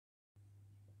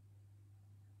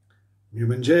Mi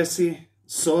mëngjesi,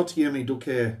 sot jemi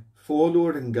duke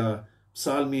folur nga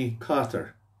Psalmi 4.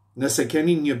 Nëse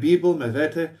keni një Bibël me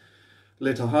vete,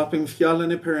 le të hapim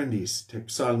fjalën e Perëndis tek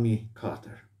Psalmi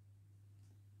 4.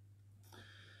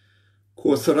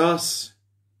 Kur thras,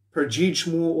 përgjigj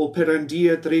mu o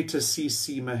Perëndia drejtësi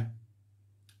sime.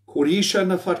 Kur isha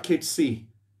në fatkeqësi,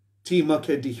 ti më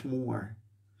ke ndihmuar.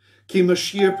 Ki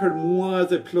mëshirë për mua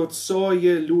dhe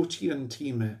plotësoje lutjen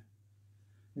time.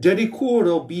 Deri kur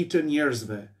o bitë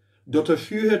njerëzve, do të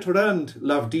fyhet rënd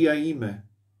lavdia ime.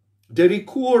 Deri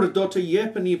kur do të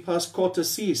jepeni pas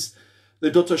kotësisë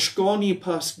dhe do të shkoni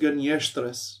pas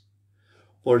gënjeshtrës.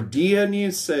 Por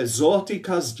dijeni se Zoti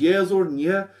ka zgjedhur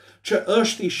një që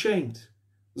është i shenjtë.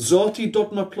 Zoti do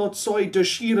të më plotësoj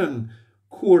dëshirën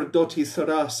kur do t'i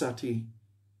thras atij.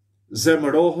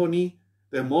 Zemërohuni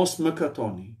dhe mos më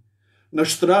këtoni. Në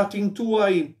shtratin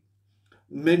tuaj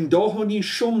mendohuni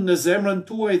shumë në zemrën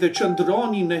tuaj dhe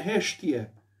qëndroni në heshtje.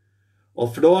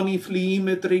 Ofroni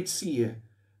flijime drejtësie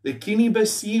dhe kini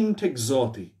besim tek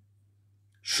Zoti.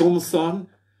 Shumë thonë,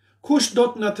 kush do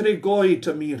të na tregojë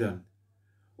të mirën?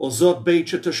 O Zot, bëj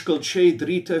që të shkëlqej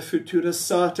drita e fytyrës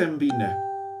sate mbi ne.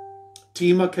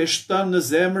 Ti më ke shtanë në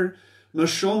zemër më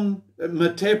shumë, më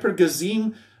tepër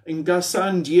gëzim nga sa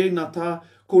ndjejnë ata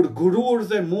kur grur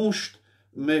dhe musht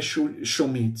me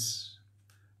shumicë.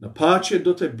 Në paqe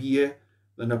do të bie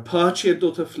dhe në paqe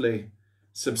do të flej,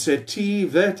 sepse ti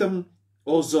vetëm,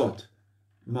 o Zot,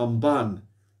 më mban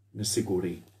në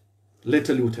siguri. Le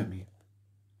të lutemi.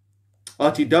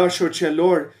 Ati dashur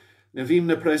qelor, ne vim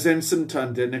në prezencën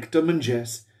tënde në këtë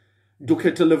mëngjes,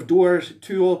 duke të lavduar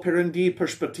ty o Perëndi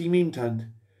për shpëtimin tënd,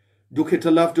 duke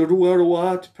të lavdëruar o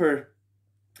atë për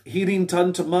hirin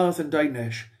tënd të madh ndaj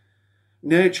nesh.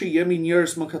 Ne që jemi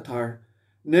njerëz mëkatar,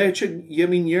 ne që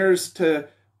jemi njerëz të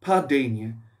pa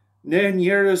denje, ne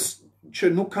njerëz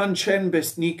që nuk kanë qenë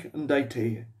besnik ndaj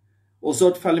teje. O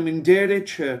Zot, faleminderit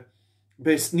që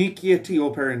besnik je ti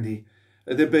o Perëndi,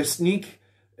 edhe besnik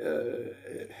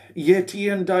je ti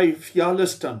ndaj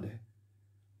fjalës tënde.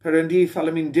 Perëndi,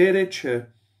 faleminderit që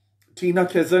ti na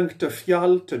ke dhënë këtë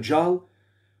fjalë të gjallë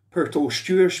për të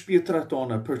ushqyer shpirtrat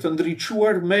tona, për të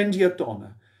ndriçuar mendjet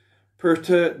tona, për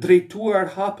të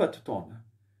drejtuar hapat tona.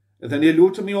 Edhe ne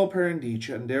lutemi o Perëndi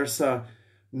që ndërsa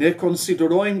ne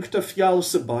konsiderojmë këtë fjalë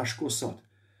së bashku sot.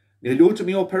 Ne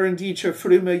lutemi o Perëndi që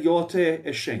fryma jote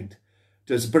e shenjtë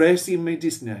të zbresi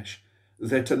midis nesh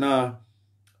dhe të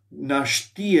na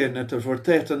shtije në të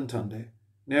vërtetën tënde.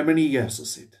 Në emrin e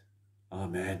Jezusit.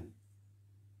 Amen.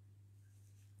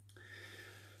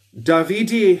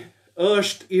 Davidi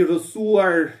është i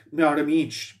rrethuar me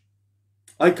armiq.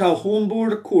 Ai ka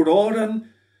humbur kurorën,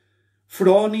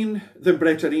 fronin dhe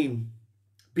mbretërinë.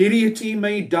 Biri i tij më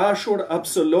i dashur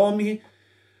Absalomi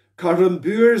ka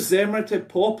rrëmbyer zemrat e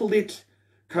popullit,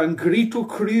 ka ngritur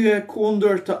krye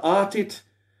kundër të atit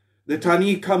dhe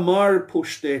tani ka marrë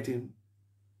pushtetin.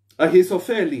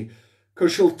 Ahithofeli,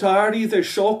 këshilltari dhe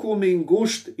shoku më i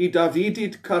ngushtë i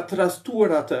Davidit, ka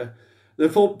trastuar atë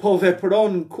dhe po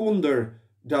vepron kundër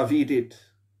Davidit.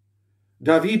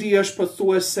 Davidi është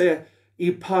pothuajse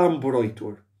i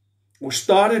pambrojtur.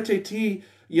 Ushtarët e tij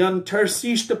janë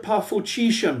tërësisht të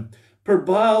pafuqishëm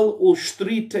përballë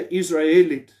ushtrisë të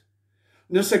Izraelit.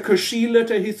 Nëse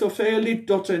këshillet e Ahithofelit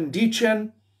do të ndiqen,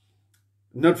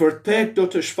 në të vërtetë do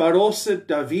të shfaroset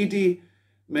Davidi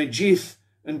me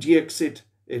gjithë ndjekësit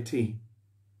e tij.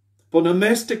 Po në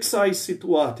mes të kësaj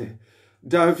situate,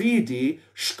 Davidi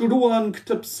shkruan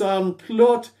këtë psalm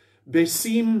plot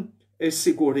besim e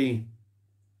siguri.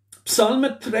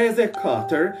 Psalmet 3 dhe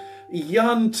 4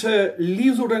 janë të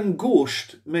lidhur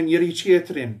ngushtë me njëri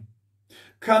tjetrin.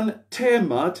 Kanë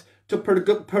temat të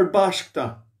përbashkëta.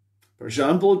 Për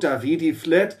shembull, Davidi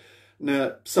flet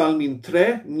në Psalmin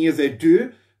 3, 1 dhe 2,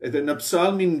 edhe në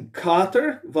Psalmin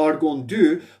 4, vargun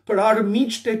 2, për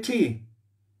armiqtë e tij.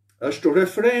 Është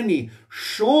refreni,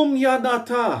 shumë janë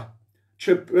ata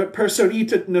që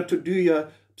përsëritet në të dyja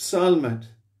psalmet.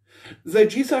 Dhe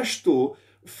gjithashtu,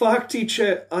 fakti që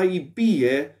ai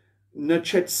bie në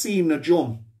qetësi në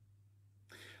gjumë.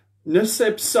 Nëse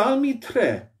Psalmi 3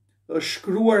 është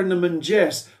shkruar në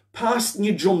mëngjes pas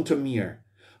një gjumë të mirë,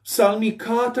 Psalmi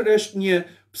 4 është një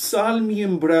psalmi i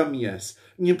mbrëmjes,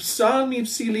 një psalmi i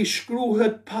cili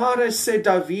shkruhet para se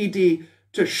Davidi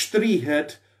të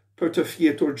shtrihet për të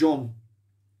fjetur gjumë.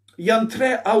 Janë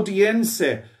 3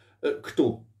 audience këtu.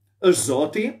 Është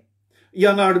Zoti,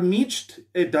 janë armiqt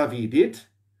e Davidit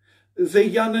dhe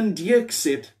janë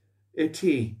ndjekësit e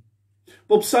tij.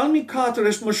 Po Psalmi 4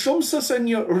 është më shumë se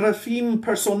një rrëfim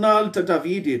personal të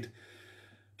Davidit.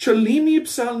 Qëllimi i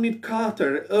Psalmit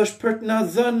 4 është për të na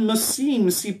dhënë mësim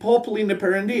si popullin e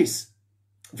Perëndis.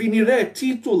 Vini re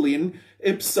titulin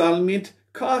e psalmit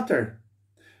 4.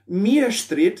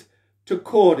 Meestrit te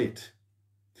korit.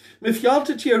 Me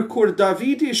fjaltet hier kur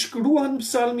David I skruan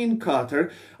psalmin 4,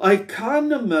 ai kan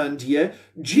mendje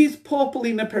gjithë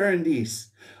populli në Perëndis.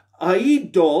 Ai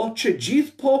do që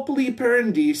gjithë populli I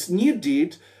Perëndis një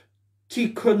dit ti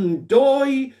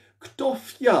këndoj këto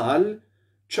fjalë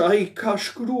që ai ka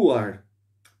shkruar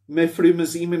me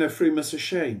frymëzimin e frymës së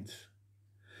shenjtë.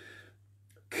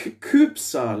 Ky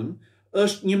psalm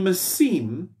është një mësim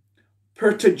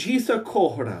për të gjitha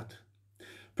kohërat,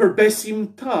 për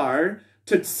besimtar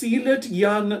të cilët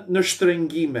janë në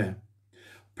shtrëngime,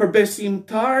 për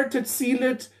besimtar të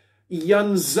cilët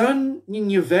janë zënë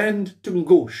një vend të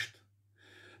ngushtë,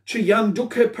 që janë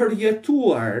duke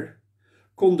përjetuar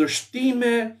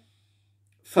kundërshtime,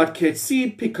 fatkeqësi,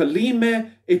 pikëllime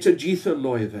e të gjitha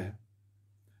llojeve.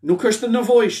 Nuk është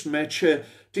nevojshme që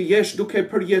të jesh duke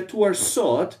përjetuar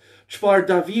sot çfarë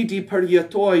Davidi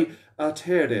përjetoi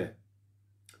atëherë.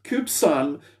 Ky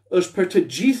psalm është për të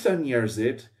gjitha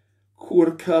njerëzit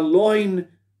kur kalojnë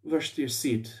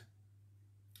vështirësitë.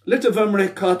 Le të vëmë re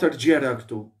 4 gjëra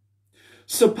këtu.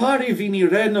 Së pari vini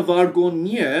re në vargun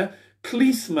 1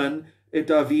 klismën e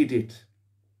Davidit.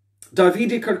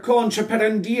 Davidi kërkon që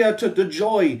Perëndia të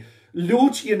dëgjoj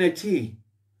lutjen e tij.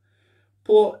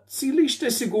 Po cili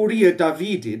ishte siguria e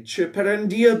Davidit që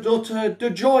Perëndia do të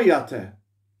dëgjoj atë?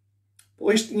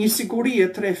 Po ishte një siguri e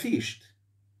trefisht.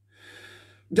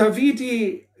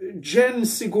 Davidi gjen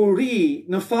siguri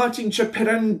në faktin që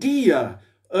Perëndia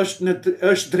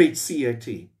është drejtësia e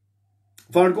tij.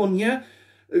 Vargun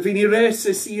 1 vini re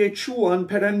se si e quan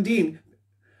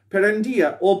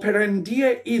Perëndia, o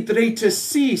Perëndia I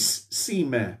drejtësisë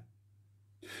sime.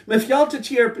 Me fjalë të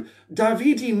tjerë,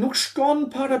 Davidi nuk shkon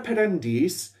para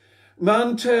Perëndis me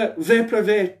anë të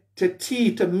veprave të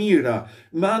tij të mira,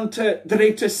 me anë të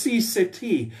drejtësisë së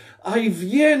tij. Ai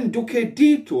vjen duke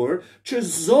ditur që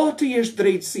Zoti është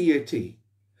drejtësia e tij.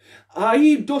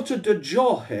 Ai do të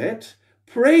dëgjohet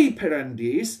prej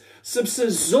Perëndis, sepse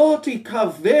Zoti ka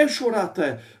veshur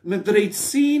atë me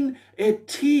drejtësinë e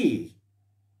tij.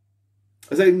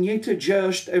 Dhe njëjtë gjë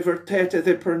është e vërtetë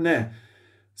edhe për ne,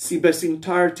 si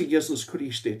besimtar të Jezus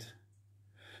Krishtit.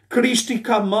 Krishti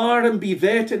ka marrë mbi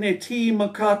veten e tij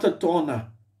mëkatet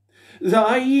tona, dhe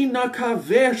ai na ka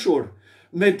veshur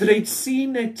me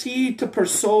drejtësinë e tij të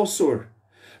përsosur,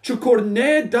 që kur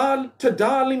ne të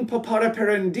dalim përpara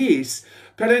Perëndis,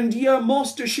 Perëndia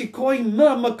mos të shikoj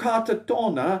më mëkatet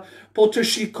tona, po të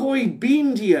shikoj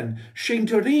bindjen,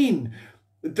 shenjtërinë,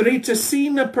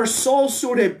 drejtësinë e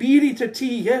përsosur e birit të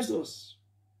tij Jezus.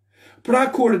 Pra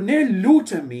kur ne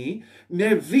lutemi,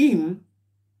 ne vim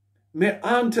me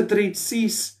anë të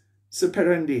drejtësisë së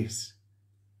Perëndis.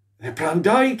 Dhe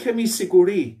prandaj kemi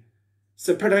siguri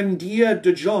se Perëndia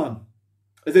dëgjon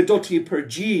dhe do t'i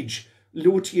përgjigj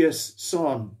lutjes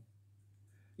son.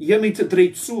 Jemi të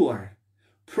drejtësuar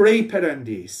prej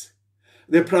Perëndis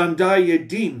dhe prandaj e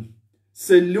dim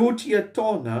se lutjet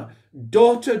tona do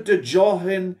të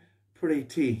dëgjohen prej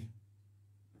tij.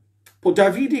 Po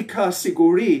Davidi ka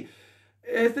siguri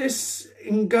edhe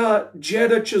nga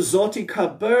gjëra që Zoti ka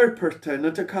bërë për të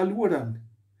në të kaluarën.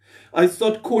 Ai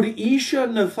thot, kur isha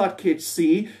në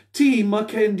fatkeqësi, ti më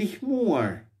ke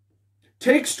ndihmuar.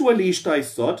 Tekstualisht ai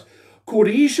thot, kur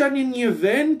isha në një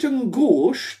vend të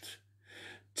ngushtë,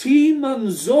 ti më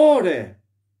nxore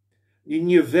në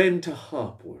një vend të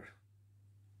hapur.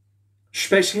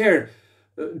 Shpeshherë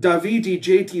Davidi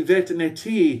gjeti veten e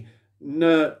tij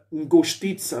në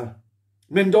ngushtica.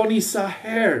 Mendoni sa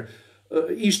herë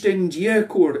ishte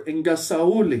ndjekur nga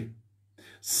Sauli.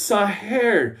 Sa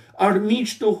herë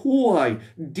armiq të huaj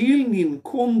dilnin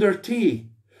kundër tij.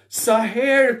 Sa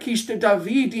herë kishte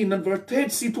Davidi në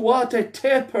vërtet situate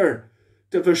tepër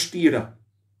të vështira.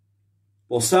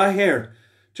 Po sa herë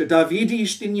që Davidi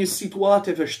ishte një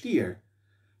situatë e vështirë,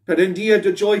 Perëndia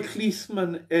dëgjoi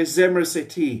klismën e zemrës së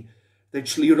tij dhe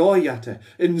çliroi atë,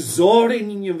 e nxori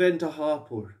në një vend të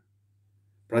hapur.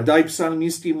 Prandaj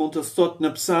psalmisti mund të thotë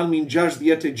në psalmin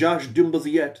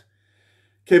 66:12,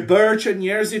 ke bërë që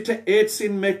njerëzit të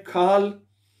ecin me kall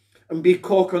mbi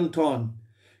kokën tonë,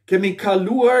 kemi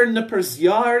kaluar në për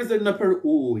zjarr dhe në për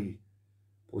ujë,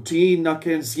 po ti na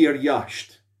ke nxjerr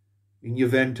jashtë në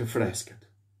një vend të freskët.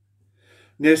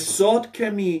 Ne sot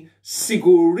kemi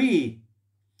siguri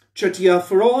që t'i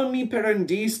afrohemi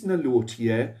Perëndis në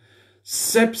lutje,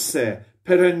 sepse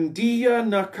Perëndia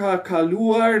na ka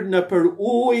kaluar në për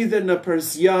ujë dhe në për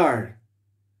zjarr.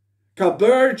 Ka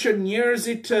bërë që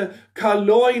njerëzit të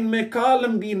kalojnë me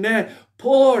kallë mbi ne,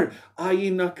 por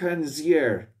ai na ka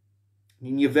nxjerr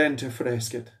në një vend të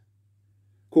freskët.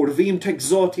 Cor vim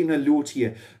tegzoti na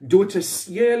lutie, do te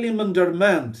sielim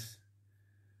undermant.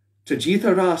 Te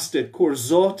jitha rastet, cor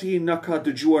zoti na ka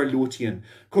de juar lutien,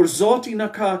 cor zoti na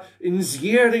ka in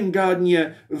zjering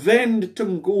gadnie vend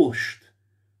ten gosht,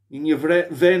 in je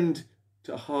vend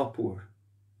te hapur.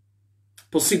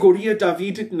 Po siguria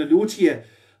Davidit na lutie,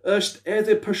 est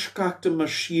edhe përshkakte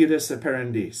mëshires e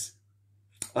Perëndis.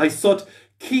 Ai thot,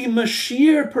 ki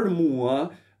mëshir për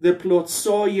mua dhe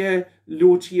plotsoje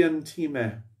lutjen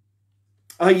time.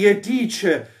 Ai e di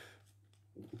që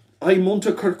ai mund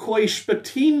të kërkoj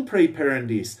shpëtim prej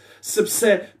Perëndis,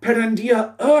 sepse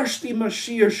Perëndia është i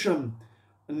mëshirshëm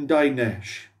ndaj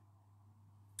nesh.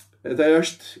 Edhe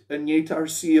është e njëjtë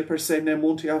arsye përse ne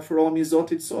mund të afrohemi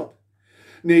Zotit sot.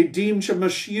 Ne dim që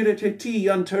mëshiret e ti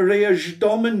janë të reja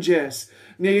çdo mëngjes.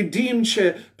 Ne dim që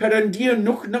Perëndia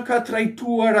nuk në ka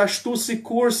trajtuar ashtu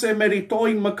sikur se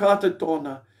meritojnë mëkatet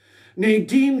tona. Ne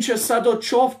dim që sa do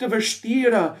qoftë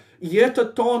vështira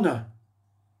jetët tona,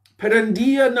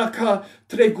 Perëndia na ka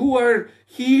treguar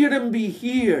hir mbi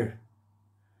hir.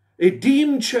 E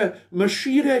dim që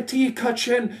mëshira e ti ka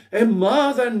qenë e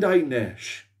madhe ndaj nesh.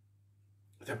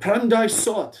 Dhe prandaj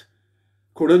sot,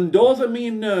 kur ndodhemi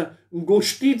në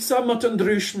ngushtica më të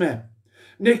ndryshme,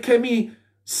 ne kemi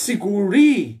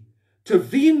siguri të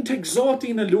vim tek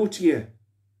Zoti në lutje,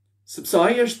 sepse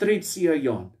ai është drejtësia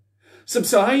jon,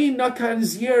 sepse ai na ka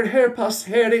nxjerr her pas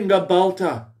here nga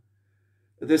ballta,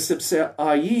 dhe sepse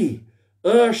ai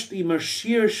është i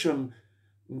mëshirshëm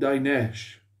ndaj nesh.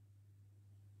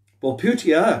 Po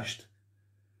pyetja është,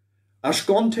 a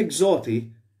shkon tek Zoti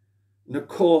në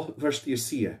kohë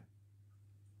vështirësie?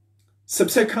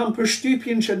 Sepse kam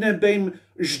përshtypjen që ne bëjmë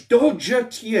çdo gjë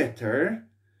tjetër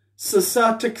se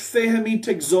sa të kthehemi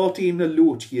tek Zoti në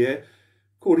lutje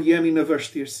kur jemi në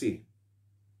vështirësi.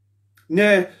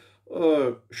 Ne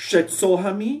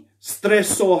shqetësohemi,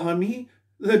 stresohemi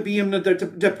dhe bijem në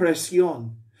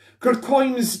depresion.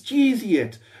 Kërkojmë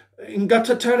zgjidhjet nga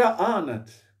të tëra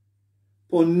anët,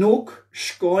 po nuk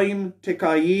shkojmë tek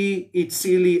ai i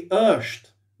cili është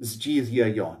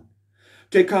zgjidhja jon.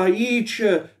 Tek ai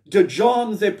që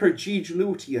dëgjon dhe përgjigj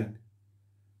lutjen.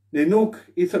 Ne nuk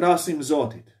i thrasim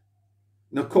Zotit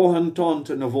në kohën tonë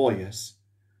të nevojës,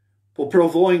 po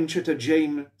provojmë që të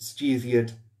gjejmë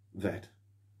zgjidhjet vet.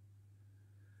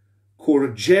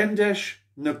 Kur gjendesh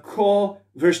në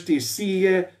kohë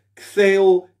vështirësie,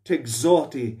 ktheu tek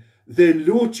Zoti dhe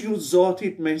lutju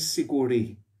Zotit me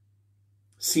siguri,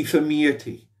 si fëmijë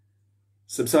ti,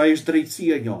 sepse ai është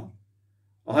drejtësia jon.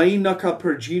 Ai na ka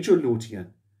përgjigjur lutjen,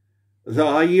 dhe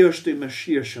ai është i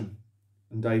mëshirshëm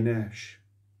ndaj nesh.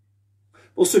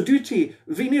 Po së dyti,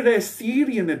 vini re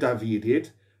thirrjen e Davidit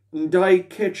ndaj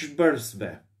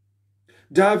keqbërësve.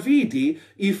 Davidi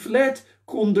i flet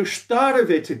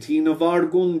kundërshtarëve të tij në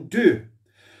vargun 2.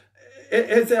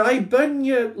 Edhe ai bën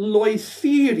një lloj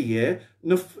thirrje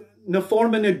në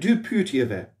formën e 2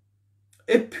 pyetjeve.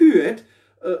 E pyet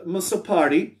më së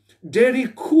pari, deri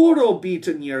kur o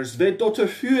bitë njerëzve do të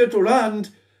fyet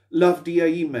rand lavdia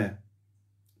ime?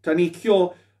 Tani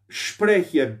kjo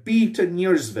shprehje bitë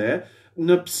njerëzve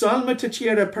në psalmet të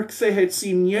tjera përkthehet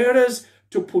si njerëz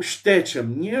të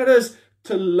pushtetshëm, njerëz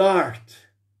të lartë.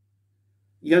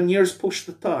 Janë njerëz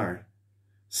pushtetar,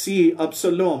 si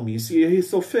Absalomi, si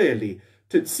Ahithofeli,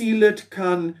 të cilët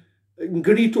kanë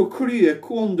ngritur krye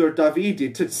kundër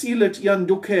Davidit, të cilët janë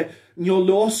duke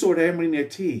njollosur emrin e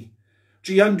tij,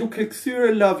 që janë duke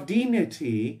kthyer lavdinë e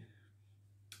tij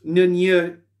në një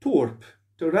turp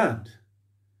të rënd.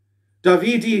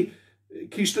 Davidi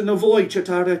kishte nevojë që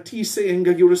të arritise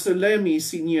nga Jerusalemi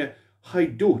si një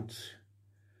hajdut.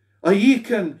 Ai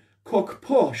ikën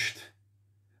kokposht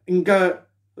nga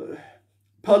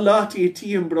palati i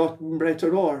tij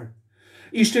mbretëror.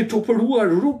 Ishte tupëruar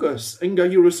rrugës nga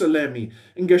Jerusalemi,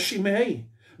 nga Shimei,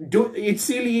 i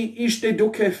cili ishte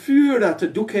duke fyer atë,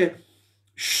 duke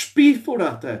shpifur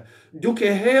atë,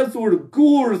 duke hedhur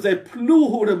gur dhe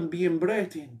pluhur mbi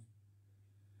mbretin.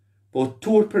 Po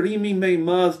turpërimi më i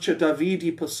madh që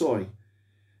Davidi pësoi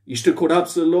ishte kur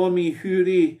Absalomi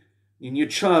hyri në një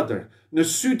çadër në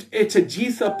syt e të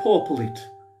gjitha popullit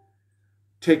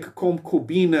tek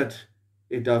konkubinët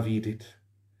e Davidit.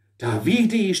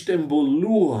 Davidi ishte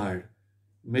mbulluar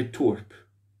me turp.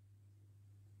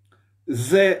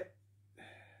 Dhe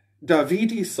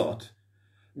Davidi thot,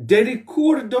 deri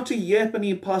kur do të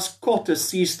jepeni pas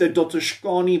kotësisë dhe do të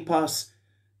shkoni pas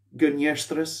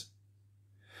gënjeshtrës?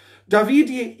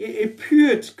 Davidi e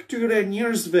pyet këtyre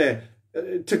njerëzve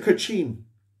të këqij,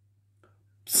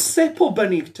 pse po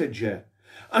bëni këtë gjë?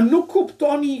 A nuk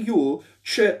kuptoni ju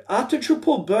që atë që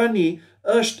po bëni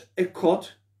është e kot?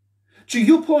 Që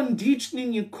ju po ndiqni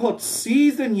një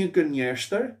kotësi dhe një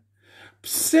gënjeshtër?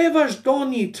 Pse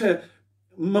vazhdoni të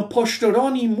më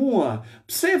poshtëroni mua?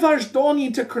 Pse vazhdoni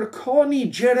të kërkoni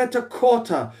gjëra të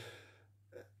kota?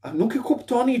 A nuk e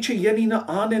kuptoni që jeni në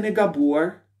anën e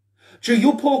gabuar? Që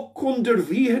ju po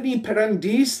kundërviheni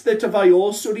Perëndis dhe të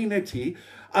vajosurin e tij?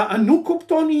 A nuk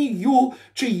kuptoni ju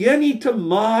që jeni të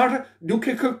marrë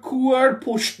duke kërkuar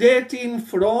pushtetin,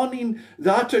 fronin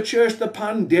dhe atë që është e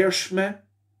pandershme?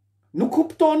 Nuk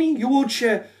kuptoni ju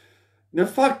që në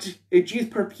fakt e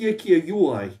gjithë përpjekja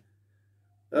juaj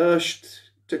është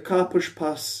të kapësh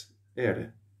pas ere?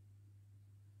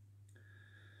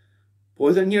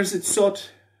 Po edhe njerëzit sot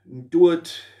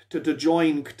duhet të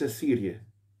dëgjojnë këtë thirrje.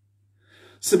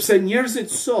 Sepse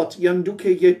njerëzit sot janë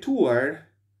duke jetuar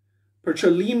për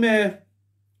qëllime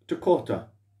të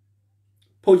kota.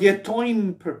 Po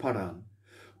jetojnë për paran.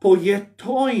 Po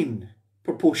jetojnë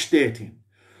për pushtetin.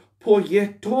 Po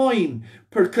jetojnë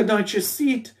për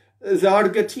kënaqësitë dhe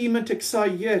argëtimet e kësaj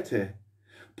jete.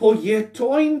 Po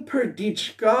jetojnë për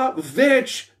diçka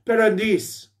veç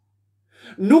Perëndis.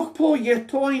 Nuk po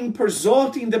jetojnë për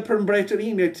Zotin dhe për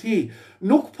mbretërinë e tij.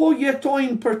 Nuk po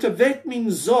jetojnë për të vetmin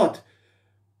Zot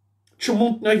që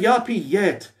mund të na japi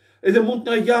jetë, edhe mund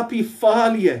të na japi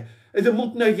falje, edhe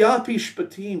mund të na japi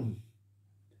shpëtim.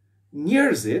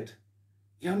 Njerëzit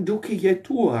janë duke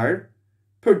jetuar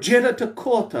për gjëra të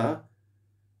kota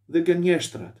dhe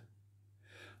gënjeshtrat.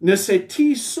 Nëse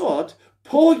ti sot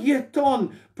po jeton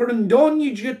për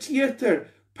ndonjë gjë tjetër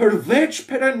përveç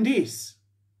Perëndis,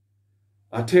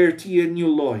 atëherë ti je një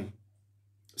lloj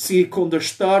si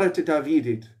kundërshtarët e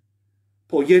Davidit.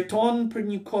 Po jeton për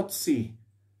një kotësi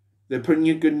dhe për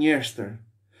një gënjeshtër.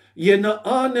 Je në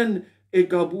anën e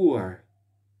gabuar,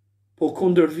 po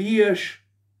kundërvihesh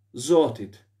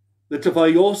Zotit dhe të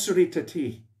vajosurit të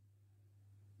tij.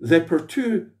 Dhe për ty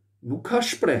nuk ka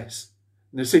shpresë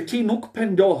nëse ti nuk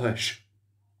pendohesh.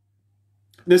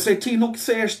 Nëse ti nuk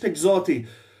kthehesh tek Zoti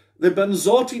dhe bën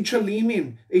Zoti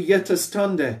qëllimin e jetës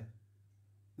tënde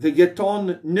dhe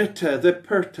jeton në të dhe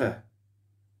për të.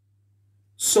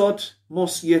 Sot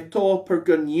mos jeto për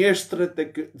gënjeshtrat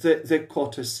dhe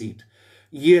kotësit.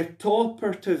 Jeto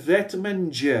për të vetmen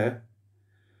gjë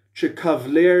që ka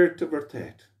vlerë të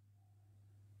vërtet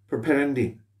për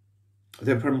Perëndin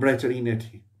dhe për mbretërinë e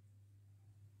tij.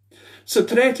 Së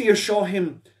treti e shohim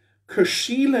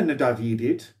këshillën e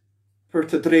Davidit për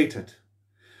të drejtët.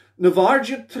 Në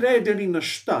vargjet 3 deri në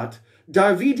 7,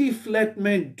 Davidi flet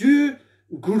me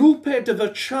 2 grupe të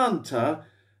veçanta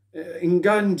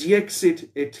nga ndjekësit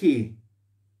e tij.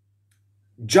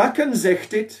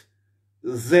 Gjakënzehtit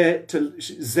dhe të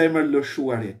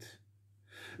zemërlëshuarit.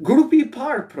 Grupi I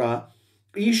parë pra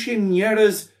ishin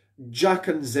njerëz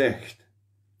gjakënzeht.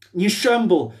 Një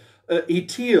shembull I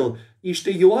tillë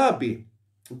ishte Joabi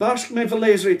bashkë me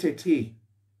vëllezërit e tij.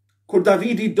 Kur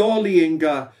Davidi doli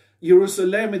nga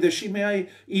Jerusalemi dhe Shimei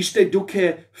ishte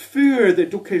duke fyer dhe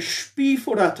duke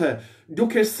shpifur atë,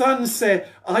 duke thënë se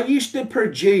a ishte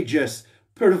përgjegjës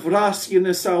për vrasjen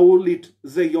e Saulit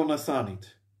dhe Jonathanit.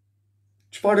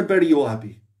 Çfarë bëri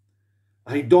Joabi?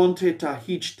 Ai donte ta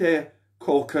hiqte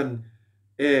kokën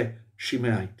e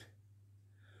Shimeit.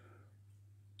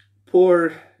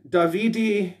 Por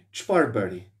Davidi çfarë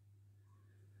bëri?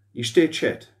 Ishte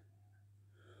qetë.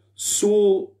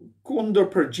 Su kundër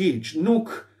përgjigj,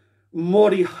 nuk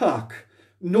mori hak,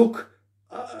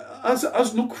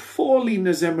 as nuk foli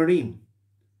në zemërim,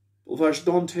 po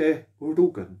vazhdonte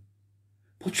rrugën.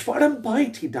 Po çfarë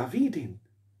mbajti Davidin?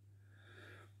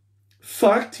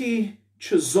 Fakti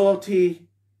që Zoti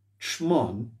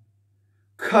çmon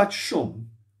kaq shumë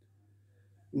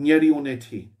njeriun e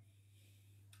tij,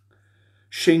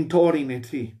 shenjtorin e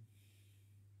tij.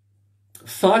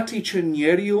 Fakti që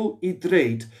njeriu I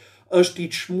drejt është I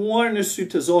çmuar në sy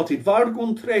të Zotit.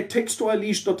 Vargun 3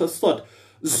 tekstualisht do të thotë,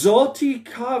 Zoti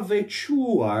ka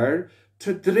veçuar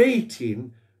të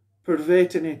drejtin për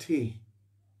veten e tij.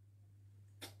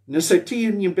 Nëse ti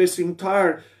je një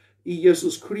besimtar I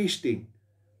Jezus Krishti,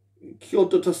 kjo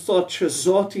do të thotë që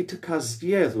Zoti të ka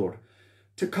zgjedhur,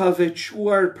 të ka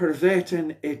veçuar për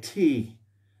veten e tij.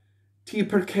 Ti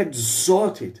përket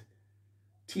Zotit,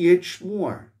 ti je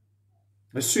çmuar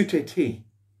në sytë e tij.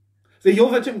 Dhe jo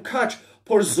vetëm kaq,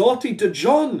 por Zoti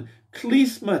dëgjon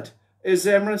klithmet e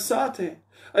zemrës sate.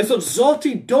 Ai thot,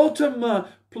 Zoti do të më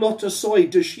plotësoj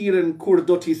dëshirën kur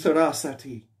do t'i thëras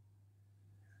atij.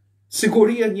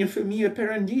 Siguria një fëmijë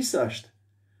Perëndis është,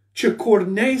 që kur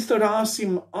ne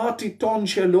thërasim Atit ton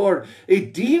qelor, e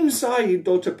dim sa ai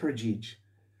do të përgjigj,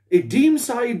 e dim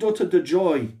sa ai do të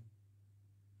dëgjoj,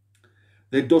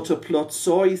 dhe do të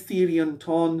plotësoj thirrjen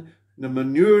ton në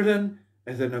mënyrën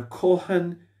edhe në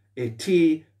kohën e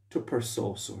ti të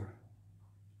përsosur.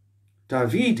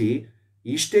 Davidi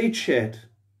ishte I qetë,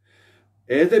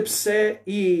 edhe pse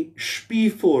I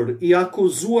shpifur, I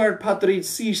akuzuar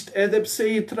padrejtësisht, edhe pse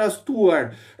I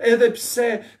trastuar, edhe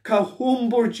pse ka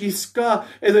humbur gjithçka,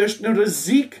 edhe është në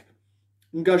rrezik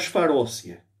nga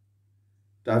shfarosje.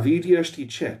 Davidi është I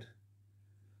qetë,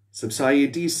 sepse ai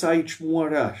e di sa I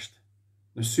çmuar është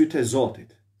në sytë e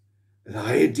Zotit. Dhe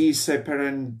ai e di se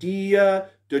Perëndia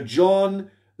dëgjon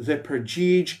dhe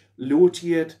përgjigj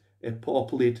lutjet e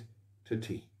popullit të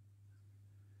tij.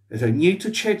 Edhe një të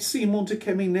qetësi mund të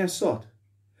kemi ne sot,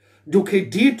 duke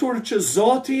ditur që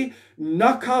Zoti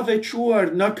na ka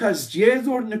veçuar, na ka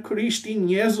zgjedhur në Krishtin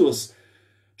Jezus,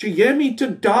 që jemi të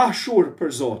dashur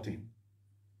për Zotin.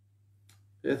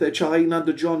 Edhe që ai na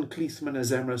dëgjon klithmën e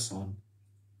zemrës sonë.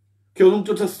 Kjo nuk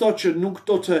do të thotë që nuk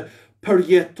do të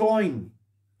përjetojnë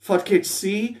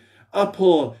fatkeqësi,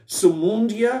 apo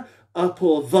sëmundje,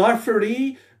 apo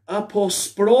varfëri, apo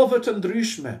sprove të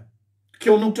ndryshme.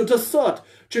 Kjo nuk do të thotë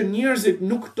që njerëzit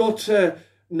nuk do të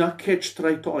na keq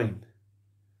trajtojnë,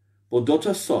 po do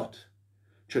të thotë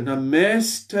që në mes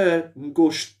të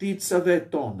ngushticave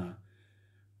tona,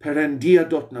 Perëndia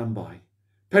do të na mbaj,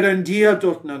 Perëndia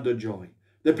do të na dëgjoj,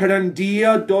 dhe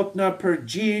Perëndia do të na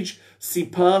përgjigj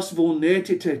sipas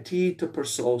vullnetit të tij të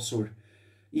përsosur,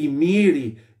 I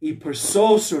miri, I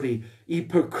përsosuri, I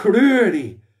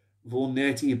përkryeri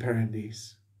vullneti I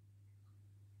Perëndis.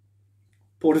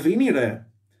 Por vini re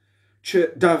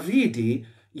që Davidi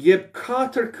jep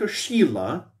 4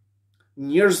 këshilla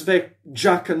njerëzve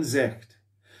gjakënzekt.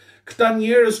 Këta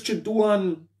njerëz që duan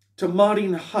të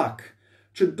marrin hak,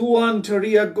 që duan të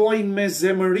reagojnë me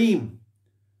zemërim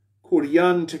kur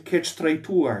janë të keq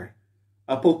trajtuar,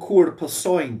 apo kur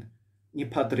pësojnë një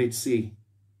padrejtësi.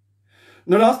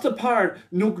 Në rast të parë,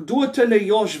 nuk duhet të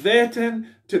lejosh veten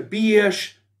të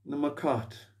biesh në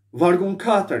mëkat. Vargun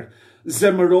 4.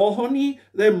 Zemërohuni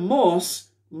dhe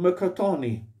mos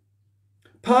mëkatoni.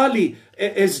 Pali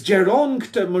e zgjeron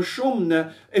këtë më shumë në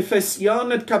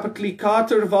Efesianët kapitulli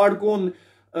 4 vargun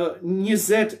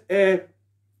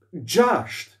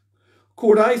 26.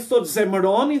 Kur ai thot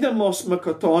zemëroni dhe mos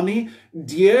mëkatoni,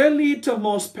 djeli të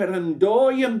mos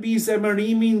perëndojë mbi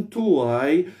zemërimin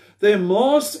tuaj dhe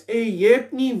mos e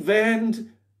jepni vend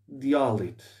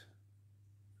djallit.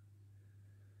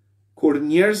 Kur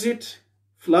njerëzit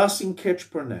flasin keq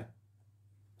për ne,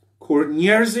 kur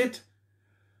njerëzit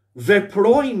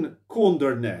veprojnë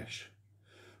kundër nesh,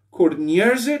 kur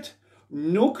njerëzit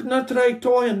nuk na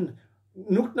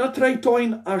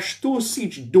trajtojnë ashtu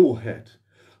siç duhet,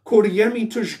 kur jemi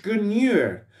të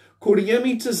zhgënjur, kur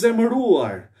jemi të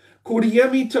zemëruar, kur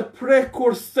jemi të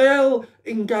prekur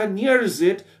thellë nga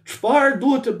njerëzit, çfarë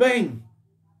duhet të bëjmë?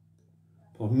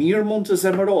 Po mirë mund të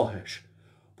zemërohesh,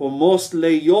 po mos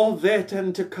lejo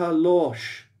veten të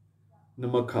kalosh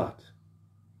në mëkat.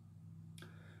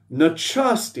 Në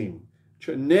çastin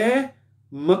që ne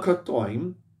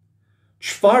mëkatojmë,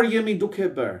 çfarë jemi duke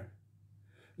bërë?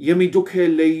 Jemi duke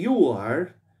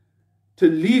lejuar të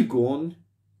ligun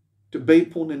të bëj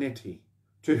punën e tij,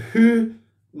 të hyj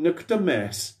në këtë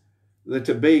mes dhe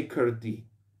të bëj kërdi.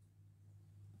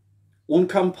 Unë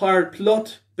kam parë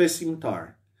plot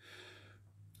besimtar,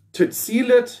 të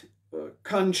cilët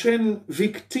kanë qenë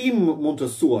viktim, mund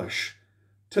të thuash,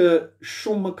 të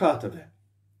shumë mëkateve.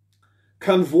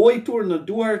 Kanë vojtur në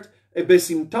duart e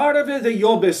besimtarëve dhe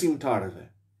jo besimtarëve.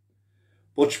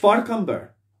 Po çfarë kanë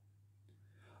bërë?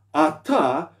 Ata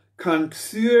kanë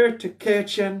kthyer të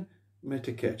keqen me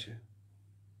të keqe.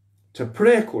 Të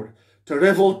prekur, të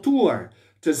revoltuar,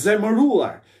 të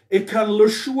zemëruar, e kanë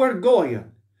lëshuar gojen,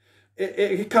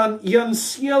 janë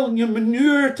sjell një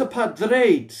mënyrë të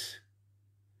padrejtë.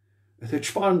 Dhe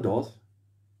çfarë ndodh?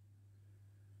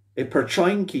 E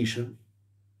përçojnë kishën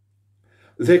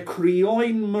dhe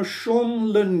krijojnë më shumë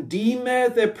lëndime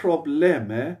dhe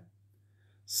probleme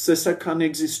se sa kanë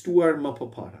ekzistuar më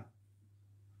përpara.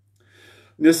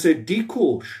 Nëse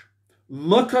dikush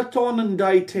mëkaton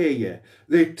ndaj teje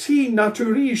dhe ti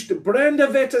natyrisht brenda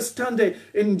vetes tënde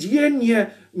ndjen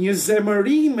një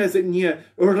zemërim dhe një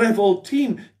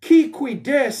revoltim, ki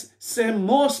kujdes se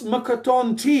mos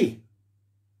mëkaton ti.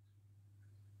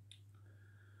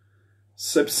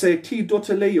 Sepse ti do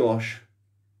të lejosh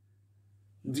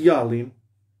djalin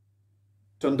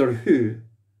të ndërhyj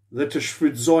dhe të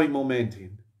shfrytëzoj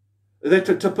momentin dhe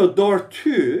të përdor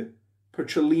ty për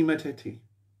qëllimet e tij.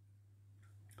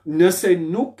 Nëse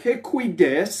nuk ke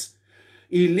kujdes,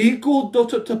 I ligu do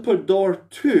të përdor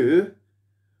ty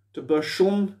të bësh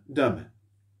shumë dëme.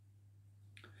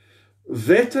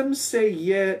 Vetëm se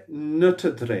je në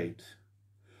të drejtë,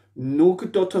 nuk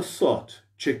do të thotë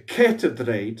që ke të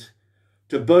drejtë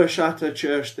te bys ata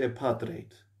që është e pa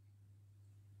drejt.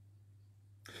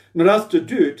 Në rast të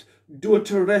dytë, duhet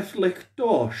të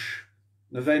reflektosh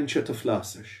në vend që të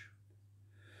flasësh.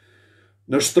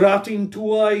 Në shtratin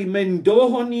tuaj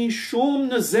mendohoni shumë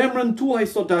në zemrën tuaj,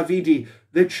 thot Davidi,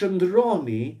 dhe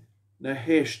qëndroni në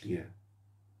heshtje.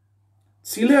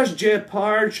 Cila është gjë e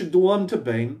parë që duam të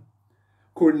bëjmë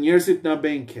kur njerëzit na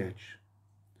bëjnë keq?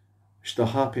 Është të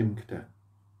hapim këtë.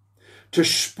 Të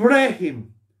shprehim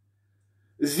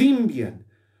dhimbjen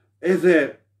edhe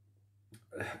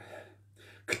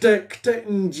këtë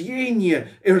ndjenje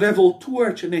e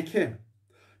revoltuar që ne kemi.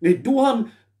 Ne duam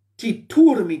ti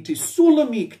turmi, ti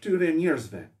sulëmi këtyre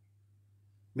njerëzve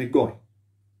me gojë.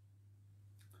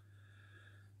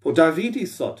 Po Davidi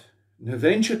thot, në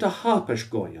vend që të hapësh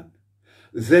gojën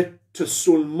dhe të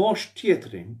sulmosh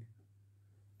tjetrin,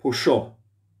 po shoh,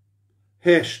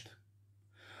 hesht,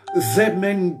 dhe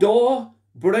mendo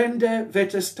brenda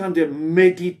vetes tënde,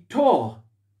 medito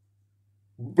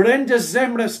brenda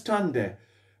zemrës tënde,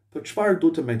 për çfarë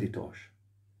du të meditosh?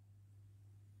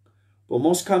 Po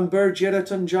mos kam bërë gjëra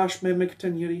të ngjashme me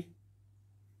këtë njeri?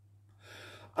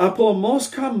 Apo mos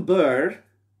kam bërë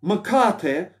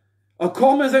mëkate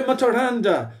akome dhe më të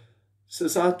rënda se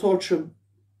sa ato që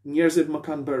njerëzit më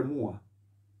kanë bërë mua?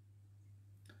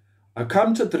 A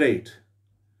kam të drejtë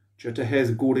që të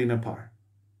hedh gurin e parë?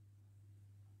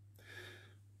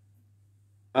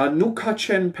 A nuk ka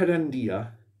qenë Perëndia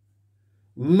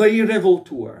më i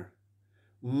revoltuar,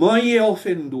 më i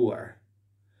ofenduar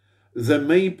dhe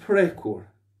më i prekur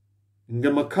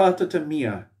nga mëkatet e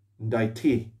mia ndaj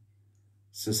ti,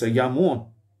 se jam unë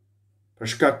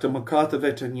për shkak të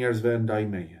mëkateve të njerëzve ndaj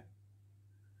meje?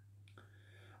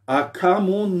 A kam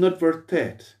unë në të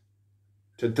vërtet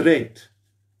të drejtë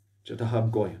që të hap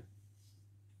gojën?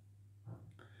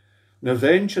 Në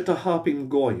vend që të hapim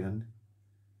gojën,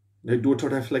 ne duhet të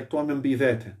reflektojmë mbi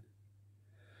veten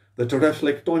dhe të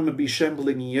reflektojmë mbi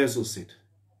shembullin e Jezusit.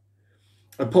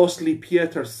 Apostli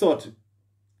Pjetër thot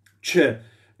që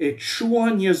e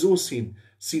quan Jezusin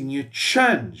si një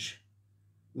qenj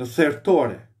në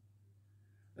thertore,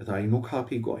 edhe ai nuk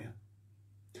hapi gojën.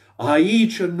 Ai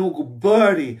që nuk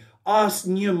bëri as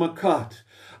një mëkat,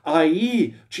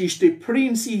 ai që ishte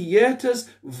princi i jetës,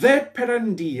 vetë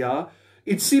Perëndia,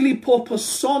 i cili po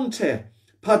pësonte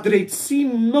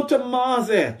padrejtësinë më të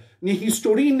madhe në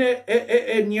historinë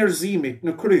e njerëzimit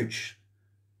në kryq.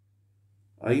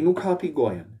 Ai nuk hapi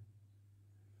gojën,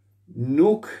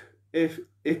 nuk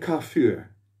e ka fyer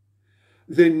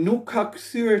dhe nuk ka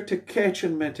kthyer të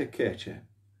keqen me të keqe,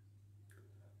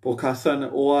 po ka thënë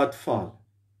o atë falë,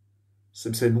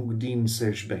 sepse nuk din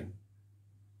se shbën.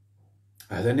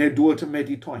 Edhe ne duhet të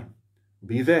meditojmë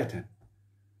mbi veten,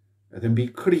 edhe mbi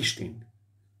Krishtin,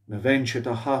 në vend që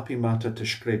të hapim atë të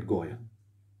shkret gojën.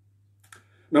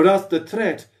 Në rast të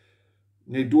tretë,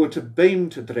 ne duhet të bëjmë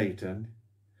të drejtën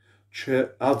që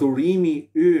adhurimi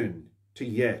ynë të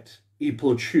jetë i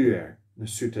pëlqyer në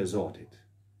sytë e Zotit.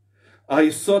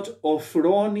 Ai thot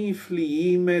ofroni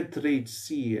flijime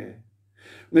drejtësie.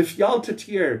 Me fjalë të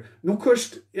tjerë, nuk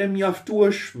është e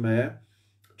mjaftueshme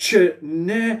që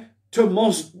ne të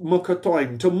mos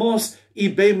mëkatojmë, të mos i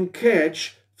bëjmë keq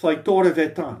fajtorëve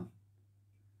tanë.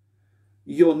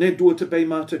 Jo, ne duhet të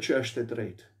bëjmë atë që është e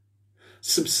drejtë.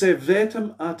 Sepse vetëm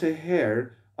atëherë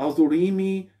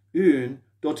adhurimi ynë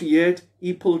do të jetë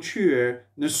i pëlqyer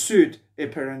në sytë e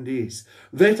Perëndis.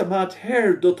 Vetëm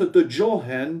atëherë do të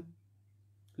dëgjohen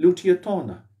lutjet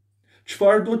tona.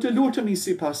 Çfarë do të lutemi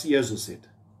sipas Jezusit?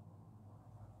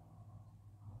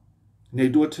 Ne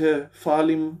duhet të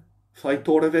falim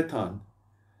fajtorëve tanë,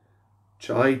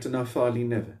 që ai të na fali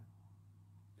neve.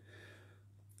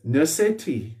 Nëse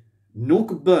ti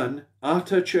nuk bën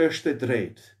atë që është e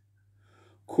drejtë,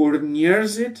 kur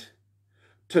njerëzit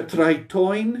të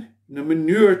trajtojnë në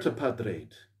mënyrë të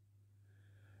padrejtë,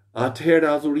 atëherë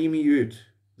adhurimi yt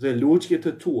dhe lutjet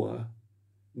e tua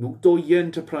nuk do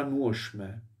jenë të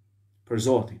pranueshme për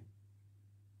Zotin.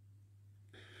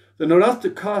 Dhe në rast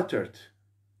të katërt,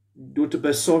 duhet të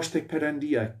besosh tek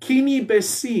Perëndia. Kini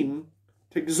besim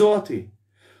tek Zoti.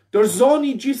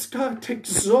 Dorëzoni gjithçka tek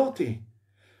Zoti.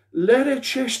 Lere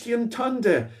çështjen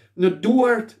tënde në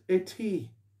duart e tij.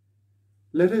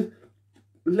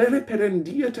 Lere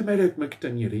Perëndia të merret me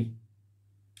këtë njeri.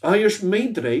 Ai është më i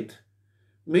drejtë,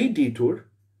 më i ditur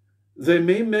dhe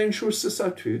më i mençur se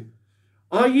sa ty.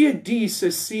 Ai e di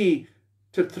se si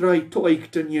të trajtoj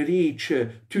këtë njeri që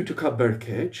ty të ka bërë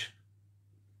keq.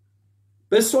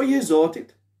 Besoj e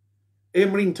Zotit,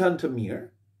 emrin tënd të mirë.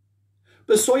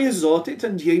 Besoj e Zotit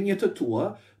të ndjenjet të tua.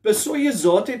 Besoj e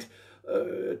Zotit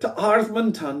të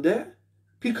ardhmen tënde,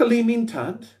 pikëllimin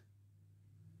tënd.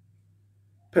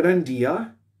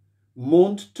 Perandia,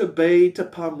 mont te bei te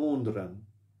pamondran.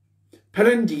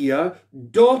 Perandia,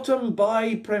 dotem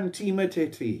bai premtima te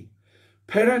ti.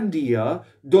 Perandia,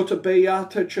 dot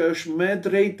beata church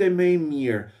medre de me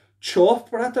mir, chof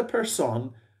brata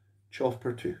person, chof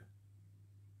per tu.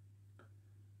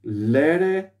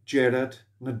 Lere gerat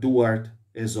na duart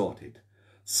ezotit.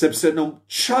 Sepsenum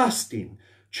chastin,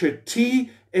 che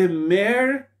ti e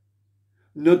mer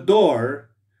na dor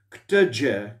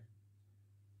ktje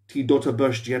ti dota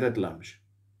bush gerat lamj.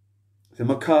 The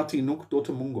makati nuk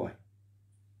dota mungoi.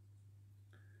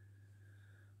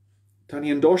 Tan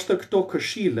endosta kto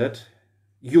kashilet,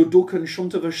 ju duken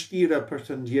shumte vestira per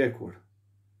ten diekur.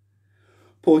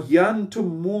 Po jan te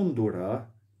mundura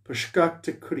per skak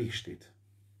te Christit.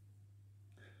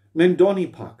 Men doni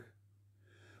pak.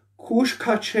 Kush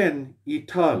kachen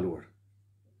italur.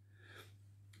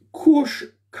 Kush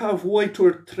ka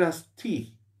voitur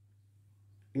trasti.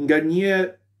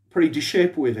 Inganie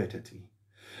prediscepu evetati.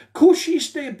 Kush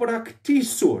iste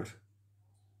bractisur.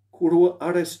 Curu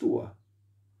arestua.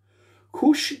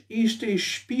 Kush iste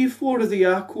spifur de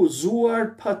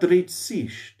accusuar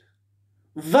patricist.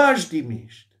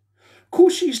 Vajdimist.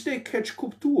 Kush iste kech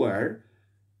cuptuar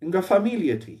inga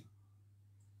familieti.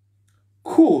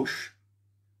 Kush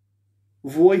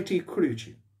voiti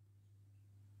cruci.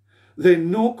 The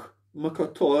nuk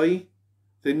makatoi,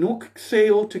 the nuk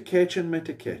xeo te kechen me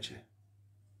te keche.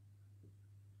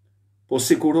 Po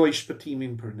siguroi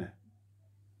spatimin per ne.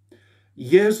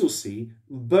 Jesusi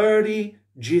birdi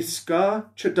giska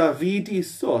che Davidi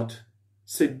thot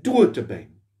se duete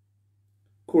ben.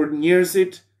 Cor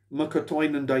njerzit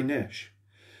makatoinen dainesh.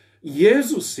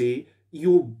 Jesusi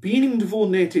ju bind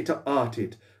volneti te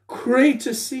atit,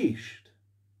 krete sisht.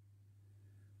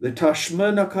 The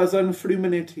tashmena kazan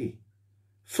frumeneti.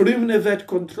 Frumene vet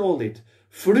controlit.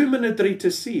 Frumene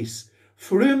dritesis.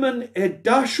 Frumen e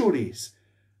dashuris.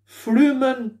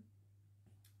 Frumen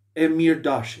e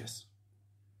mirdashes.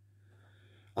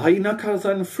 Aina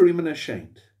kazan frumene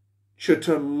shent. Che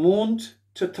te mond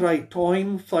te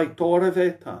traitoim faitore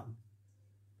vetan.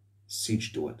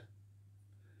 Sic duet.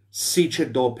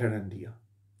 Sic do perendia.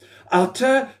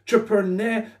 Ate ce per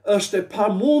ne este pa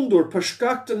mundur per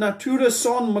skakte natura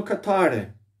son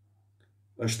makatare.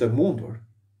 Este mundur.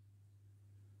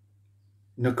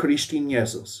 Na Christin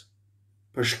Jesus.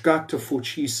 Per skakte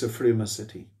fucisa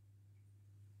frumaseti.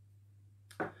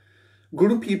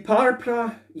 Grupi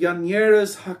parpra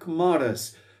janieres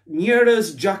hakmares.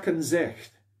 Nieres jaken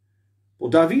zecht. O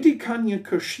Davidi kanje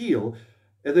kershil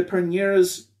edhe per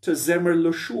nieres te zemer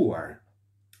lushuar.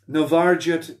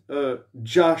 Navarjet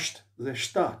jasht the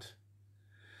stat.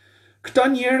 Kta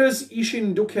njeres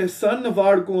ishin duke thën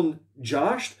vargun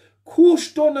jasht,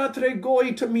 kush do na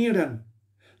tregoj të miren?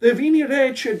 Dhe vini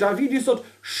re që Davidi thot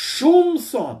shumë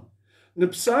thon. Në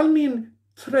psalmin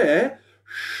 3,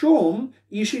 shumë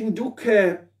ishin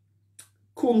duke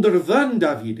kundërvën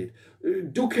Davidit,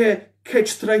 duke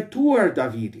keqtrajtuar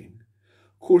Davidin.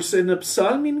 Kurse në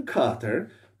psalmin 4,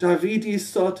 Davidi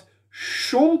thot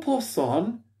shumë po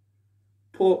thon,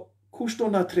 po kush do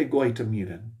na tregoj të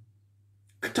miren?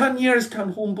 Këta njerëz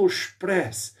kanë humbur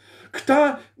shpresë.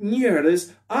 Këta njerëz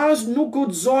as nuk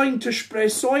guxojnë të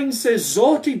shpresojnë se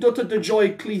Zoti do të dëgjoj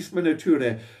klithmën e tyre,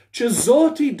 që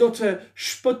Zoti do të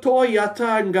shpëtoj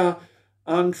ata nga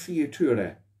ankthi e tyre.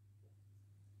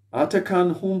 Ata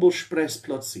kanë humbur shpresë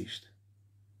plotësisht.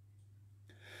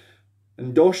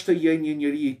 Ndoshta je një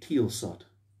njeri I tillë sot.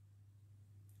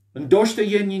 Ndoshta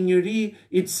je një njeri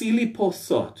I cili po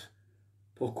thot,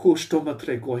 po kush do më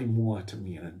tregoj mua të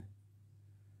miren?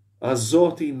 A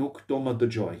Zoti nuk do më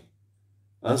dëgjoj.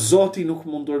 A Zoti nuk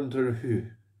mundur ndërhy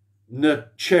në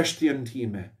çështjen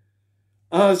time.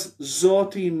 As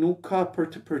Zoti nuk ka për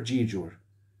të përgjigjur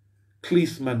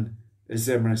klithmën e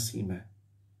zemrës time.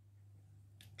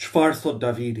 Çfarë thot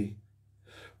Davidi?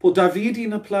 Po Davidi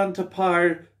në plan të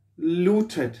parë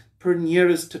lutet për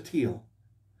njerëz të tillë.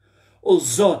 O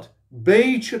Zot,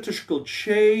 bej që të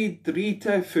shkëlqej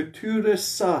drita e fytyrës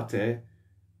sate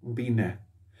mbi ne.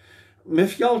 Me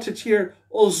fjalë të tjerë,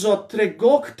 o Zot,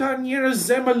 trego këta njerëz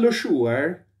zemër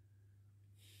lëshuar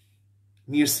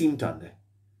mirësinë tënde,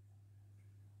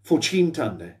 fuqinë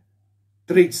tënde,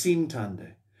 drejtësinë tënde.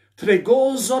 Trego,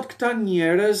 o Zot, këta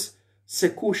njerëz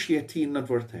se kush je ti në të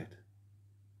vërtetë.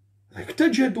 Dhe këtë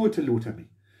gjë duhet të lutemi.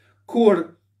 Kur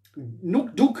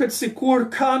nuk duket sikur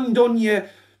ka ndonjë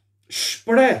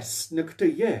shpresë në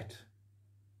këtë jetë.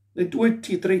 Ne duhet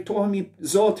t'i drejtohemi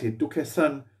Zotit duke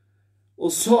thënë, o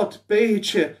Zot, bej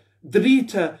që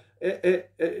drita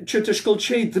që të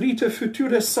shkëlqej drita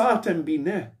fytyrës sate mbi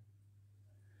ne.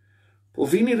 Po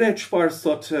vini re çfarë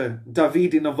thot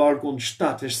Davidi në vargun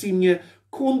 7, është si një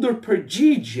kunder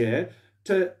përgjigje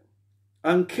të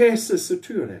ankesës së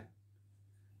tyre.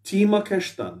 Ti më ke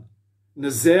shtan në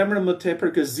zemrë më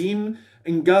tepër gëzim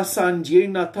nga sa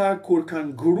ndjejnë ata kur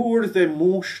kanë grur dhe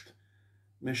musht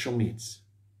me shumicë.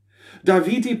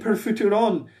 Davidi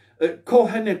përfytyron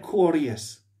kohën e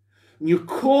korjes, një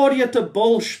korje të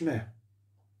bollshme.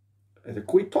 Edhe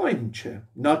kujtojmë që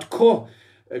në atë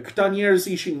kohë këta njerëz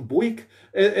ishin bujk,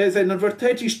 edhe në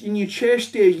vërtet ishte një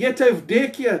çështje jetë e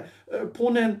vdekje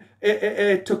punën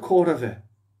e të korave.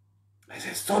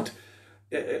 Edhe sot,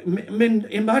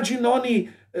 imagjinoni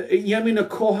jemi në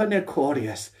kohën e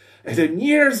korjes, edhe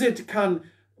njerëzit kanë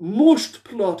musht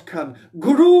plot, kanë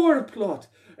gruar plot,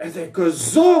 edhe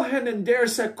gëzohen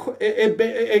ndërsa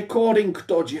e korin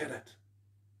këto gjërat.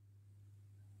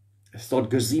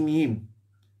 Sot gëzimi im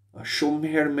është shumë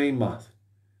herë më i madh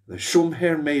dhe shumë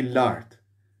herë më i lartë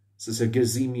se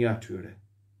gëzimi atyre,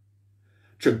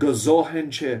 që gëzohen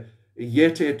që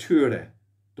jeta e tyre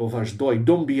do vazhdoj,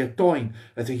 do mbijetojnë,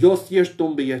 edhe jo thjesht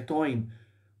do mbijetojnë,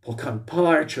 po kanë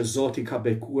parë që Zoti ka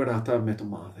bekuar ata me të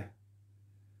madhe.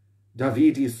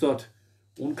 Davidi thot,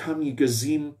 unë kam një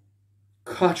gëzim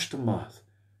kaq të madh,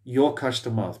 jo kaq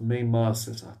të madh, më i madh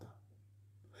se ata.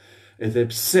 Edhe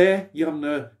pse jam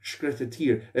në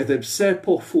shkretetir, edhe pse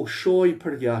po fushoj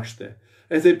për jashte,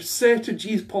 edhe pse të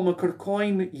gjithë po më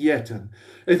kërkojnë jetën,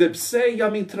 edhe pse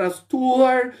jam i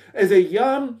trastuar, edhe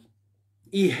jam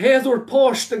i hedhur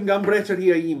poshtë nga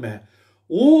mbretëria ime,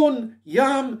 unë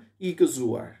jam i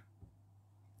gëzuar.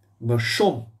 Më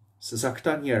shumë se sa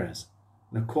këta njerëz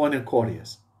në kohën e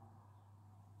korjes,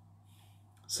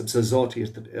 sepse Zoti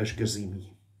është gëzimi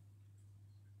im.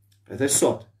 Edhe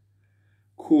sot,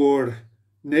 kur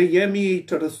ne jemi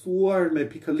të rrethuar me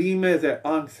pikëllime dhe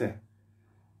ankse,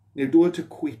 ne duhet të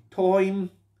kujtojmë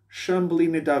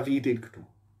shembullin e Davidit këtu,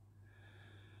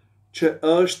 që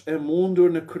është e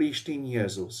mundur në Krishtin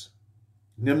Jezus,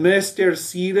 në mes të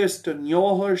errësirës të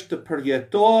njohësh, të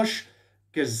përjetosh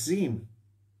gëzim,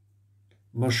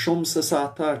 më shumë se sa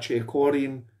ata që e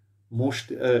korin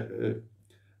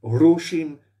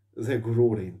rushin dhe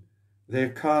grurin, dhe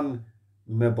kanë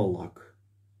me bollok.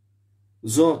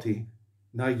 Zoti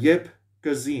na jep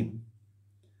gëzim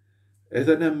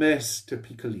edhe në mes të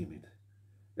pikëllimit,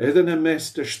 edhe në mes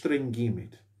të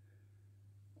shtrëngimit.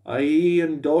 Ai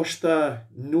ndoshta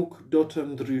nuk do të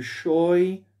ndryshoj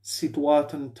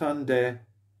situatën tënde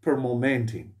për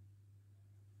momentin,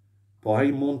 po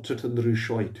ai mund të të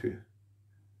ndryshoj ty,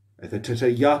 edhe të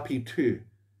japi ty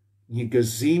një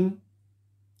gëzim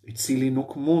i cili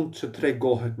nuk mund të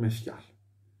tregohet me fjalë,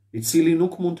 i cili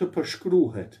nuk mund të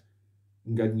përshkruhet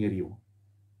nga njeriu.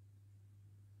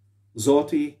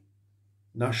 Zoti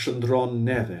na shëndron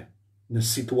neve në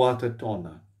situatët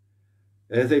tona,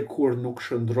 edhe kur nuk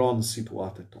shëndron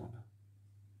situatët tona.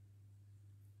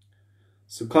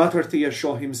 Së katërti e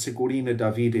shohim sigurinë e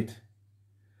Davidit.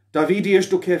 Davidi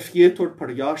është duke fjetur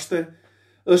për jashtë,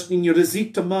 është një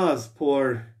rrezik të madh,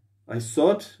 por ai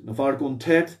thot në vargun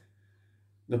 8,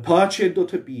 në paqe do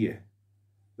të bie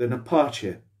dhe në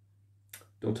paqe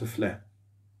do të fle.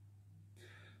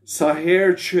 Sa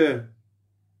herë që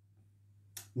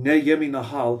ne jemi në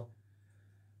hall,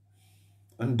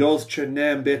 ndodh që ne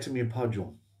mbetemi pa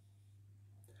gjumë.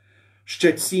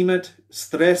 Shqetësimet,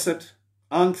 streset,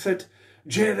 ankset,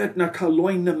 gjërat na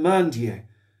kalojnë në mendje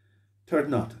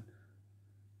tërë natën.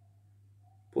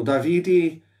 Po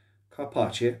Davidi ka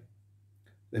paqe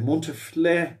dhe mund të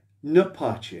fle në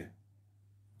paqe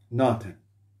natën.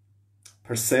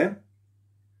 Përse?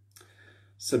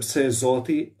 Sepse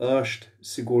Zoti është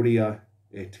siguria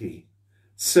e tij.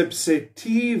 Sepse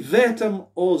ti vetëm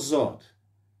o Zot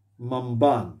më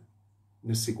mban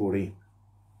në siguri.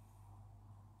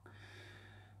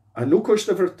 A nuk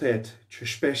është e vërtet që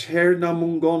shpesh herë na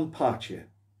mungon paqe,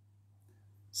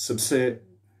 sepse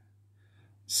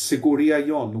siguria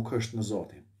jonë nuk është në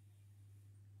Zotin.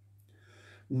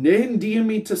 Ne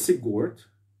ndihemi të sigurt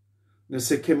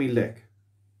nëse kemi lek,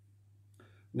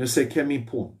 nëse kemi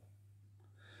punë,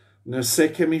 nëse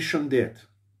kemi shëndet,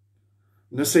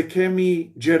 nëse kemi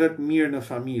gjërat mirë në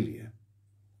familje,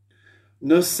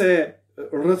 nëse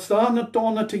rrethanët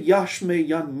tona të jashtme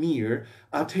janë mirë,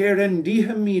 atëherë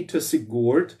ndihemi të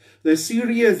sigurt dhe si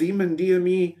rrjedhim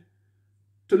ndihemi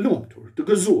të lumtur, të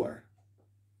gëzuar.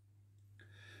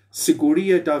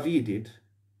 Siguria e Davidit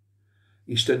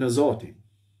ishte në Zotin,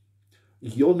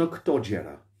 jo në këto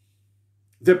gjëra.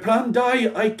 Dhe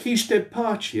prandaj ai kishte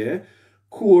paqe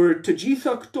kur të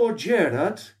gjitha këto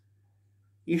gjërat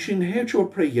ishin hequr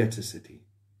prej jetës së tij.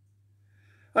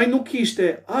 Ai nuk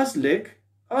kishte as lek,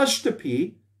 as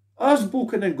shtëpi, as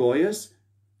bukën e gojës,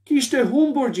 kishte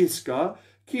humbur gjithçka,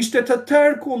 kishte të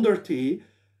tërë kundër tij,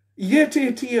 Jete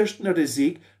ti është në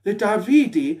rrezik dhe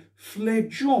Davidi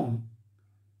flegjum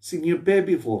si një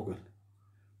bebi vogël,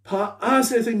 pa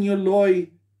as edhe një lloj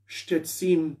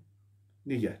shqetësim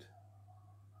në jetë.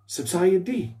 Sepse ai e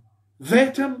di,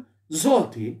 vetëm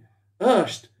Zoti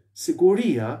është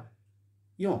siguria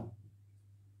jonë.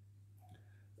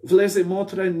 Vlezë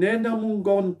motre, ne na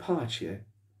mungon paqe,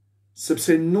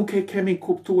 sepse nuk e kemi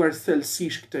kuptuar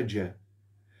thellësisht këtë gjë.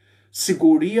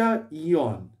 Siguria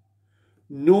jonë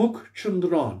nuk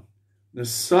qëndron në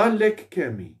sa lek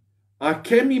kemi, a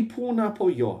kemi punë apo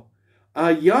jo, a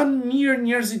janë mirë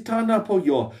njerëzit tanë apo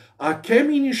jo, a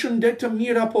kemi një shëndet të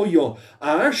mirë apo jo,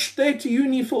 a është shteti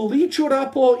ynë i folliqur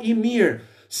apo i mirë.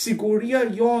 Siguria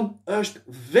jonë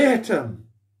është vetëm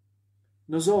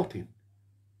në Zotin.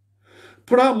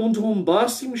 Pra mund të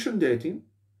humbasim shëndetin,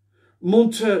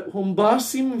 mund të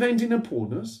humbasim vendin e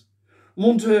punës,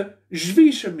 mund të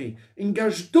zhvishemi nga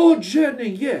çdo gjë në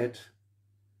jetë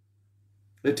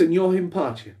dhe të njohim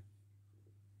paqe.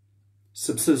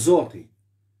 Sepse Zoti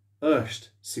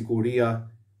është siguria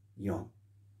jonë.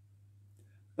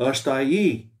 Është ai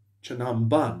që na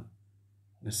mban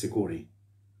në siguri.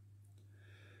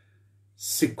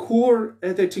 Sikur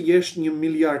edhe të jesh një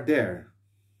miliarder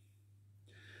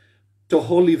të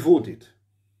Hollywoodit,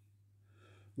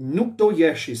 nuk do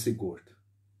jesh i sigurt.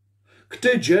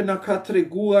 Këtë gjë na ka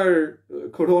treguar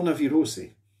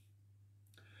koronavirusi.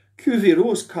 Ky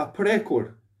virus ka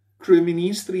prekur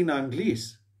kryeministrin e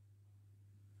Anglisë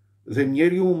dhe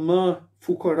njeriu më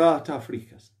fukara të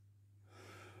Afrikës.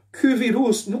 Ky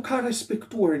virus nuk ka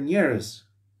respektuar njerëz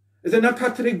dhe na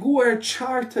ka treguar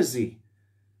qartëzi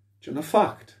që në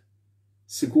fakt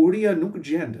siguria nuk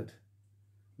gjendet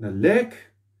në lek,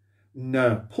 në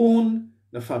punë,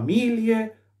 në familje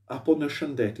apo në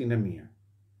shëndetin e mirë,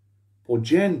 po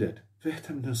gjendet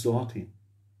vetëm në Zotin.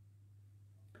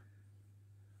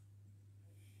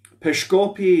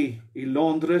 Peshkopi i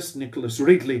Londrës, Nicholas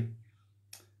Ridley,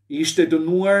 ishte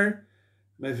dënuar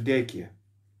me vdekje.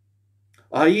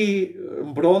 Ai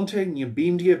mbronte një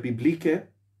bindje biblike,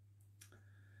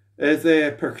 edhe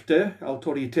për këtë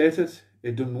autoritetet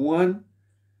e dënuan,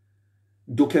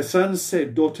 duke thënë se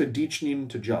do të ndiqnin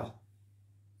të gjallë.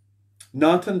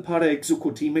 Natën para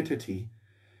ekzekutimit e tij,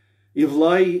 i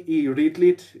vllai i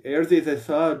Ridleyt erdhi dhe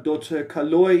tha, do të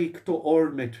kaloj këto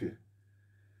orë me ty,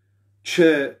 që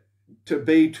të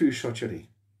bëj ty shoqëri.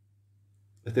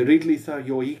 Dhe Ridley tha,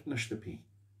 jo, ik në shtëpi,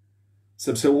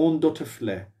 sepse unë do të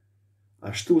fle,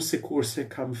 ashtu sikur se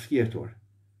kam fjetur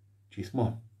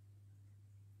gjithmonë.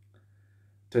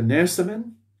 Të nesërmen,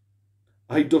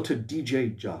 ai do të digjej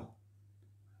gjallë.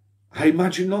 A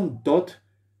imagjinon dot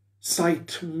sa i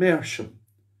tmerrshëm,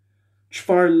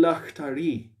 çfarë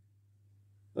lahtari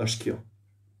është kjo.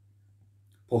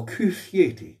 Po ky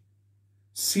fjeti,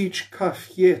 siç ka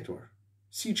fjetur,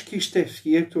 siç kishte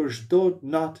fjetur çdo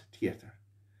natë tjetër,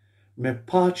 me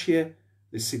paqe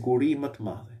dhe siguri më të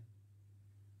madhe,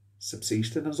 sepse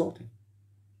ishte në Zotin.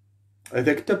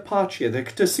 Edhe këtë paqe dhe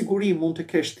këtë siguri mund të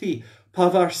kesh ti,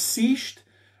 pavarësisht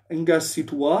nga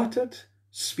situatët,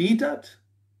 sfidat,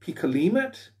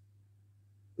 pikëllimet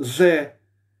dhe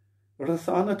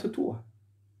rrethanat e tua.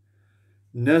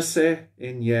 Nëse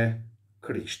e nje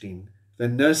Krishtin dhe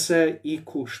nëse i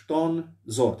kushton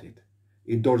Zotit,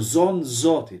 i dorëzon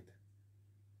Zotit,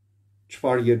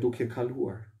 çfarë je duke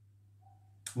kaluar.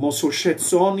 Mos u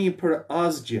shqetësoni për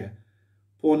asgjë,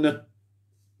 po në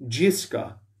gjithçka,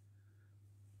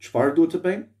 çfarë duhet të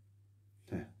bëjmë?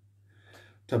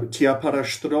 T'ia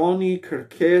parashtroni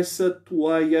kërkesat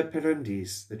tuaja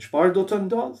Perëndis, dhe çfarë do të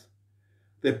ndodh?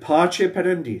 Dhe paqe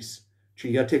Perëndis,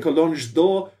 që ja tejkëllon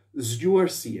çdo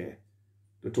zgjuarësie,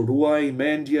 do të ruaj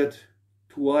mendjet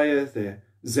tuaja dhe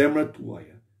zemrat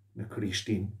tuaja në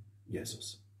Krishtin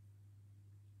Jezus.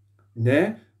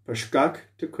 Ne, për shkak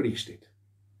të Krishtit,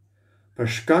 për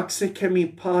shkak se kemi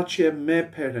paqe me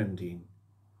Perëndin,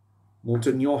 mund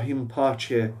të njohim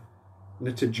paqe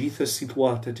në të gjitha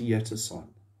situatët e jetës sonë.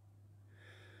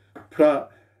 Pra,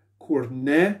 kur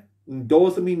ne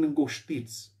ndodhemi në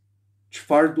ngushticë,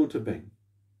 çfarë duhet të bëjmë?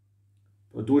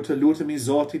 Po duhet të lutemi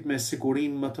Zotit me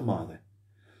sigurinë më të madhe,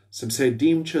 sepse e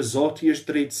dim që Zoti është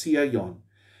drejtësia jonë,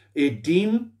 e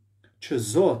dim që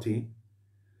Zoti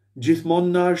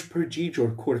gjithmonë na është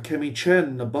përgjigjur kur kemi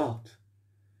qenë në baltë,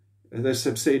 edhe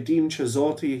sepse e dim që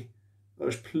Zoti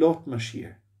është plot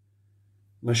mëshirë.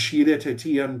 Mëshiret e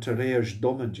tij janë të reja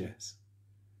çdo mëngjes.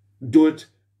 Duhet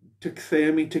të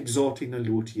kthehemi tek Zoti në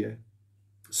lutje.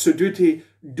 Së dyti,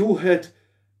 duhet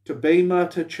të bëjmë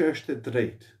atë që është e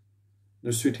drejtë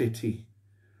në sytë e tij.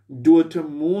 Duhet të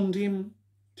mundim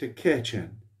të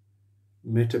keqen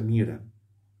me të mirën.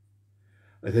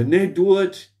 Dhe ne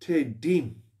duhet të dim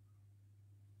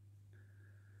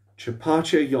Që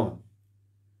pache jon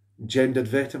gjendet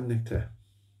vetëm në këtë.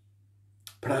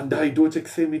 Prandaj duhet të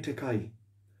kthehemi tek ai.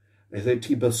 Edhe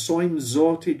t'i besojmë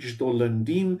Zotit çdo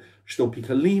lëndim, çdo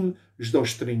pikëllim, çdo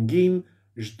shtringim,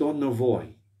 çdo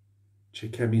nevojë që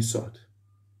kemi sot.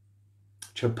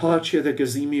 Që paqja dhe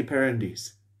gëzimi i Perëndis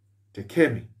të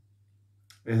kemi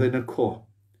edhe në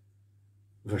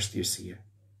kohë vështirësie.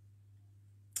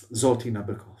 Zoti na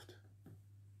bekoft.